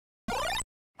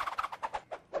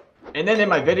And then in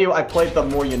my video, I played the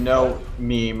more you know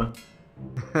meme.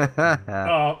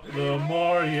 Oh, the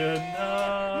more you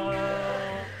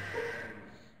know.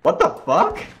 What the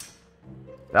fuck?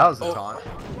 That was a taunt.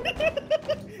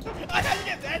 I had to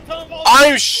get that tone.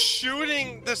 I'm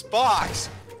shooting this box,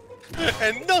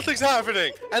 and nothing's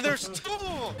happening, and there's two of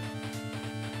them.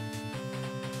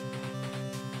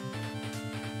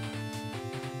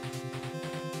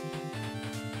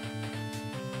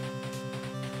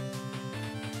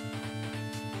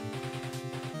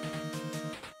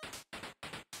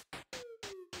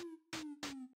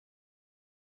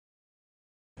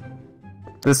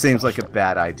 This seems like a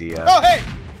bad idea. Oh, hey!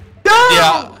 No!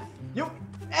 Yeah. You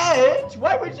Edge,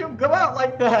 why would you go out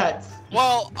like that?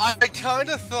 Well, I kind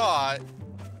of thought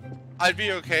I'd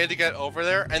be okay to get over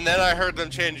there, and then I heard them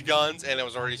change guns, and it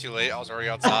was already too late. I was already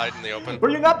outside in the open. Were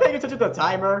you not paying attention to the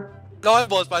timer? No, I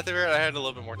was, but I figured I had a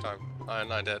little bit more time,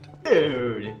 and I did.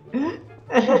 Dude.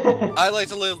 I like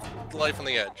to live life on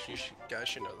the edge. You guys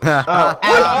should know that. Oh,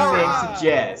 as you may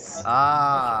suggest.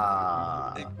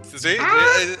 See?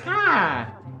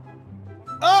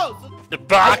 Oh! The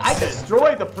box! I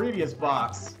destroyed the previous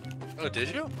box. Oh,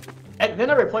 did you? And then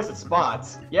I replaced its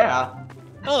spots. Yeah.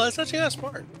 Oh, that's actually not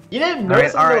smart. You didn't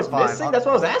notice something was fine. missing? That's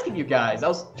what I was asking you guys. I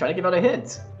was trying to give out a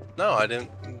hint. No, I didn't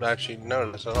actually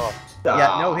notice at all.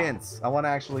 Yeah, no hints. I want to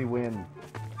actually win.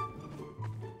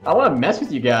 I want to mess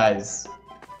with you guys.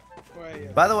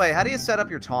 By the way, how do you set up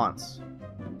your taunts?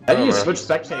 How do you switch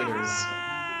spectators?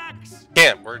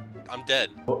 Damn, I'm dead.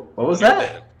 What was You're that?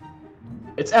 dead.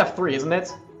 It's F3, isn't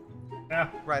it? Yeah.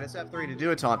 Right, it's F3 to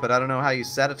do a taunt, but I don't know how you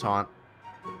set a taunt.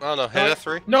 Oh no, hit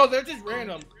F3. No, they're just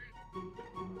random.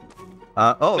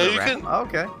 Oh, No, they're you random. can-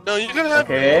 Okay. No, you can have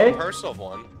Okay. your own personal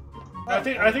one. I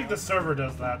think the server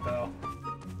does that though.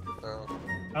 Oh.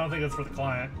 I don't think it's for the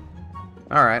client.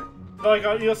 All right. So, like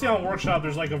you'll see on Workshop,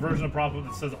 there's like a version of prop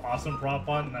that says "awesome prop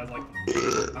on," and has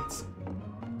like that's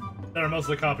they're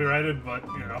mostly copyrighted, but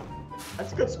you know.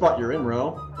 That's a good spot you're in,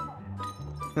 Relle.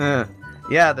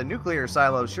 Yeah, the nuclear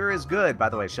silo sure is good. By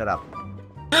the way, shut up.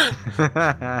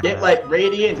 Get like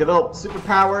radiant, develop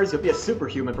superpowers, you'll be a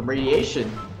superhuman from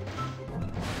radiation.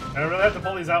 I really have to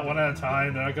pull these out one at a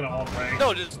time. They're not gonna all break.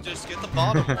 No, just get the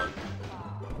bottom one.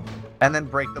 And then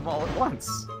break them all at once.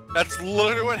 That's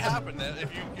literally what happened. Then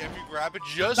if you grab it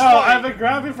just No, right, I've been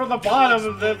grabbing from the bottom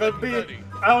and then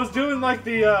I was doing like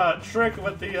the trick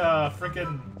with the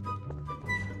frickin'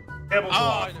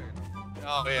 tablecloth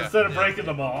Oh yeah. instead of breaking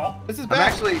them all. This is I'm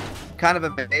bad. actually kind of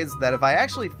amazed that if I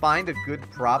actually find a good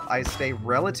prop, I stay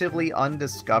relatively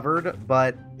undiscovered,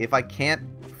 but if I can't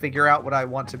figure out what I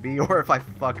want to be, or if I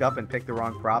fuck up and pick the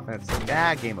wrong prop, and it's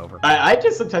like, game over. I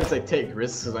just sometimes like take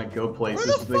risks when I go places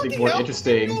Where to the make things fucking more hell-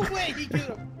 interesting. No way, he could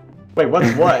have. Wait,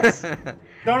 what's what?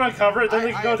 Don't uncover it, then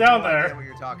we can go down I have no idea there. what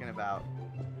you're talking about.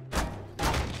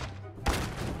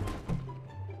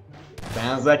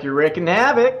 Sounds like you're wreaking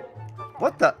havoc.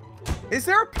 What the? Is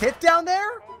there a pit down there?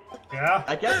 Yeah.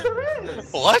 I guess there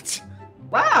is. What?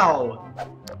 Wow.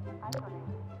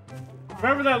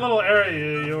 Remember that little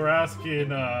area you were asking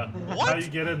how you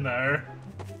get in there?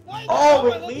 Why Oh,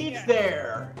 am I it looking leads at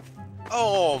there.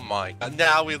 Oh my god!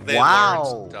 Now they Wow.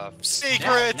 learned stuff. Now,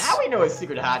 Secrets. now we know a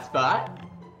secret hotspot.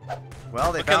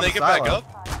 Well, they But can found they the get back silo.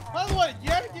 up? it? By the way, you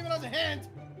haven't given us a hint.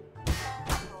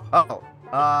 Oh,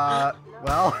 well.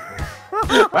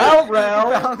 Well, You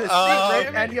Relle, found the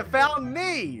secret, and you found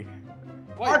me.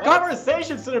 Wait, our what?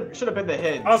 conversation should have been the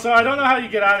hint. Also, I don't know how you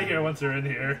get out of here once you're in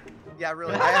here. Yeah,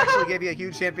 really. I actually gave you a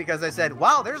huge hint because I said,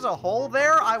 "Wow, there's a hole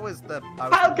there."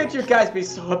 How could you guys be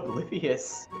so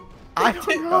oblivious? I don't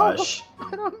know. Gosh.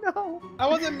 I don't know. I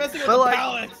wasn't messing with But, the like-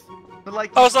 pallets. But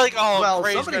like, I was like, oh, well,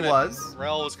 Gray's somebody gonna, was.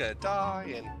 Relle was gonna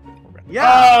die, and Yeah.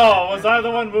 Oh, was I the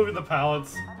one moving the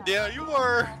pallets? yeah, you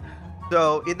were.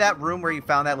 So in that room where you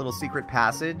found that little secret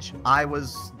passage, I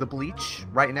was the bleach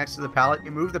right next to the pallet.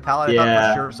 You moved the pallet. I thought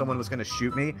Yeah. for sure someone was gonna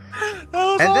shoot me. That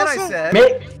was And then I awesome. said,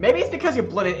 Maybe it's because you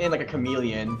blended in like a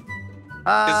chameleon.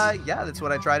 yeah, that's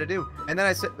what I try to do. And then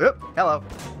I said, "Oop, hello."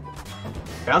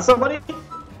 Found somebody?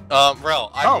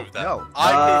 Relle, I moved that. no.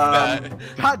 I moved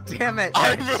that. God damn it!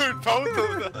 I I moved both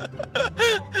of them.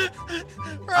 wish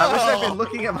I'd been Relle,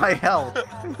 looking at my health.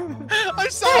 I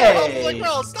saw it. I was Hey. like,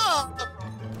 Relle, stop.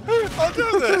 I'll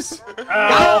do this.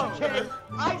 Ow. Okay,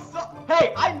 I saw.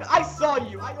 Hey, I saw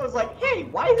you. I was like, hey,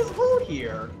 why is this hole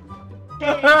here?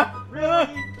 Okay, really?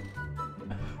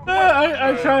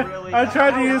 I tried. Really? I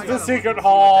tried to I use gotta the look secret See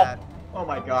hall. what that- Oh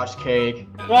my gosh, Cake.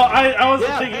 Well, I wasn't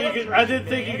Yeah, thinking you that's could. right, I didn't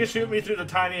think you man. could shoot me through the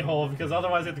tiny hole because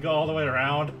otherwise you have to go all the way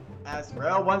around. As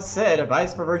Relle once said,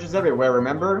 vice perversions everywhere.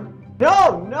 Remember?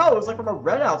 No, it was like from a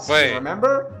Redout stream, Wait.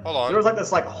 remember? Hold on. There was like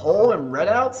this like hole in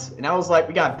Redouts, and I was like,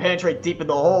 we gotta penetrate deep in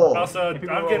the hole. Also, And I'm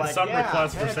people were getting like, some yeah,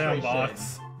 requests for penetration.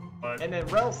 Sandbox. But And then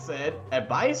Relle said,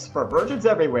 advice for virgins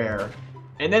everywhere.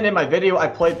 And then in my video, I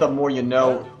played the more you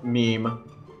know meme.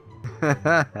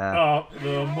 oh,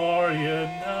 the more you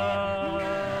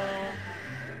know.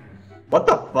 What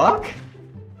the fuck?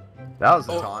 That was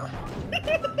a taunt.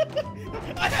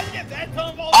 I had to get that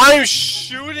tone ball. I'm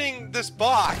shooting this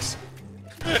box,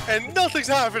 and nothing's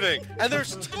happening. And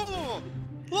there's two of them.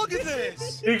 Look at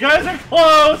this. You guys are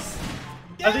close.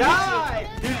 I think Die!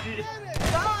 you-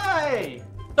 Die!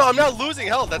 No, I'm not losing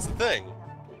health. That's the thing.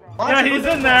 Yeah, he's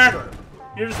in there.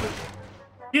 You're just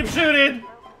keep shooting.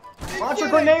 Launch your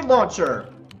grenade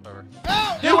launcher. Whatever.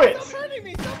 Ow! Do ow, it. Stop hurting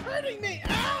me! Stop hurting me!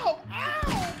 Ow!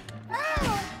 Ow!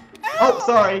 Ow! Oh,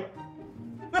 sorry.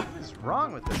 What is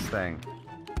wrong with this thing?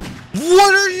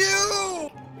 What are you?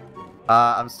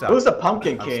 I'm stuck. Who's the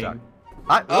Pumpkin I'm King? stuck.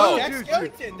 I, Oh. Jack dude,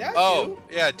 Skellington, that's Oh,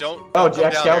 you. yeah. Don't. Oh, don't come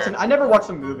Jack down Skeleton. here. I never watched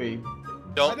the movie.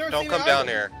 Don't I've never don't seen come it down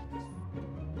either. here.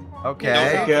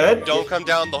 Okay. Good. Don't come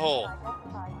down the hole.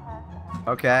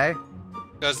 Okay.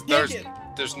 Because Kick it.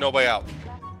 there's no way out.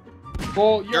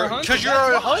 Well, you're a hunter. Because you're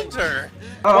that's a why. hunter.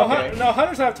 Oh, No, okay. no,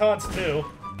 hunters have taunts too.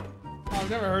 Oh, I've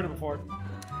never heard it before.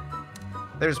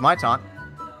 There's my taunt.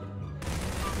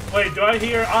 Wait, do I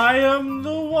hear I am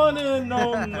the one and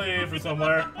only from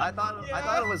somewhere? I thought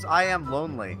it was I am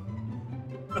lonely.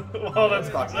 Well, that's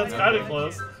kind of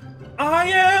close. I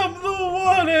am the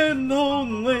one and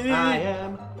only. I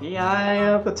am the eye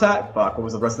of the tiger. Fuck, what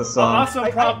was the rest of the song?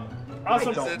 Awesome prop. I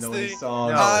Awesome. don't It's know the these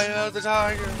songs. Eye of the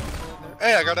tiger.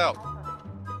 Hey, I got out.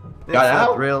 It's Got the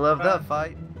out? thrill of the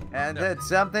fight, and it's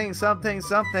something, something,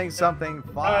 something, something.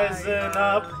 Rising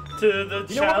up to the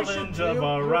You know what we should challenge do? of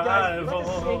our Guys, we'd like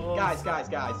to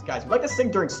sing- rivals. guys, we like to sing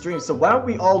during streams, so why don't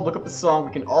we all look up the song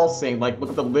we can all sing, like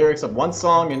look up the lyrics of one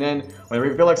song, and then whenever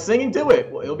you feel like singing, do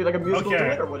it. Well, it'll be like a musical Okay.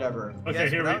 duet or whatever. Okay,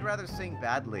 Yes, here but we. I'd rather sing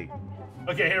badly.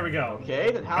 Okay, here we go.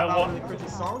 Okay, then how I about wa- a really cringy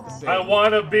song to sing? I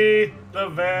want to be the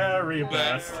very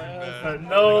best that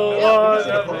no Yeah, we one can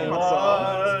sing a ever Pokemon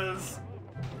song. was.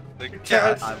 The Catch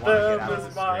cat. I wanna get them out of is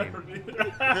this my.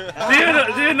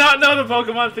 stream. do you not know the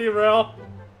Pokemon theme, Relle?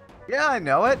 Yeah, I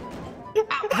know it.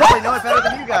 Probably know it better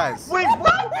than you guys. Wait,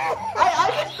 what?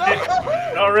 I just don't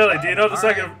know. No, really. Do you know the All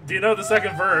second? right. Do you know the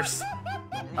second verse?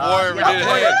 Warrior, we yeah, did it.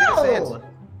 Warrior, give us a hint.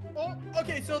 No. Oh,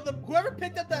 okay, so whoever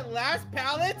picked up that last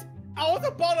pallet, I was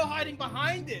a bottle hiding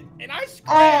behind it, and I screamed.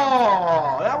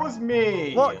 Oh, that was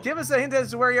me. Well, give us a hint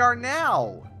as to where you are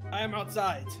now. I am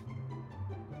outside.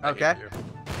 Okay.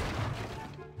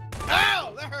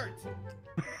 Ow, that hurts.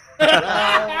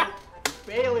 Well,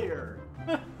 failure.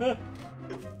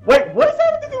 Wait, what does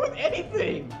that have to do with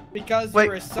anything? Because Wait,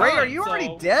 you're a sign, Ray, are you already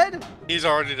so- dead? He's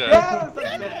already dead. Yes, Good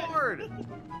that's it. Lord.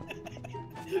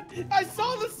 I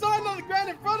saw the sign on the ground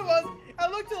in front of us. I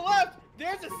looked to the left.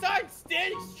 There's a sign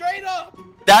standing straight up.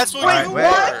 That's what Wait, you wait.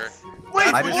 were. Wait,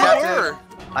 I That's just what have you to-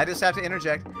 were. I just have to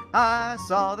interject. I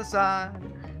saw the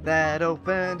sign that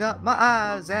opened up my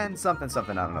eyes and something,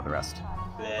 something. I don't know the rest.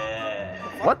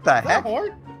 What the Is that heck?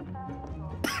 hard?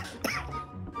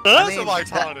 That's mean, what my that-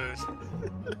 taunt is.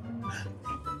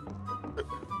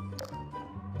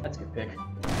 That's a good pick.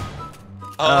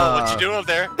 Oh, what you doing up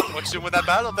there? What you doing with that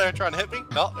bat up there? Trying to hit me?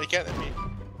 No, you can't hit me.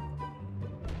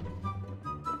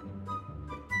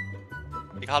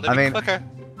 You called it I mean- quicker.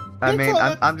 I mean,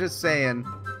 That's all I'm just saying.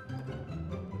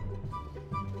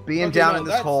 Being Okay, down no, in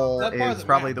this that's- hole that part is of the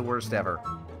probably map. the worst ever.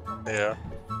 Yeah.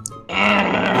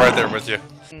 Right there with you.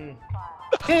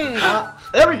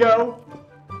 There we go.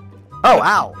 Oh,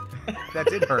 ow! That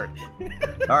did hurt.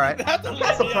 All right. That's a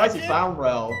I'm surprised you legit- found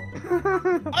Relle.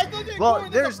 I thought you were Well,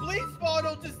 going there's- to the police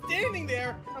bottle just standing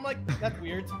there. I'm like, that's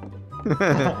weird.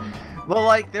 Well,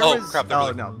 like there Oh, was. crap, there Oh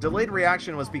was- no, delayed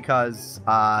reaction was because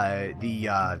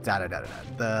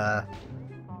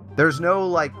there's no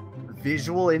like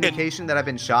visual indication that I've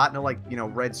been shot. No like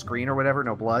red screen or whatever.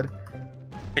 No blood.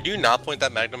 Can you not point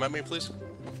that magnum at me, please?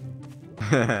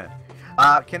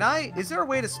 Can I? Is there a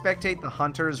way to spectate the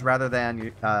hunters rather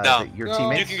than No. your No.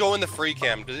 teammates? You can go in the free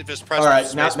cam. Just press All right,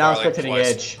 space now bar, I'm like, spectating twice.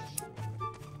 Edge.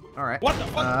 All right. What the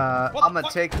fuck? What the I'm gonna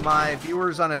fuck? take my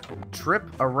viewers on a trip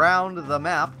around the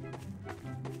map.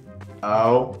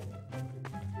 Oh.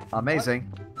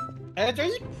 Amazing. Edge, are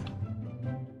you?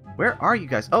 Where are you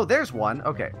guys? Oh, there's one.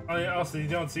 Okay. Oh, yeah, also, you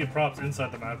don't see props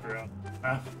inside the map.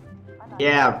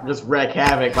 Yeah, just wreak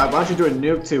havoc. Why don't you do a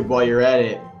nuke tube while you're at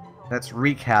it? That's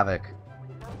wreak havoc.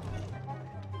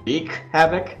 Wreak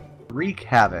havoc? Wreak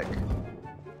havoc.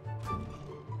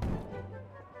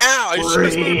 Ow! I just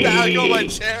missed my bag on my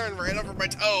chair and ran over my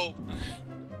toe.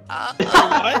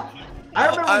 What? I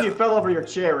remember when you fell over your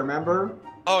chair, remember?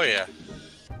 Oh yeah.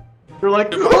 You're like,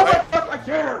 oh my fuck, my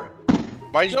chair!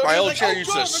 My old like, chair "Oh, used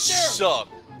God, to my chair!" suck.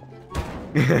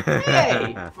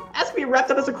 Hey! That's to be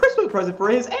wrapped up as a Christmas present for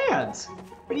his aunt!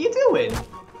 What are you doing?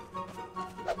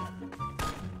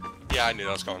 Yeah, I knew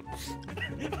that was coming. I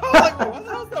was like, what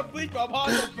the hell's that bleak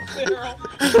behind the barrel?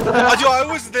 Dude, I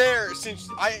was there since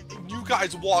you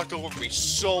guys walked over me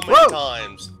so many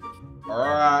times.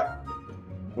 Alright.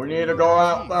 We need to go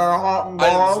out there hunting,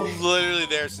 I boys. was literally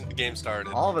there since the game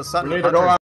started. All of a We sudden, need to go Hunter's out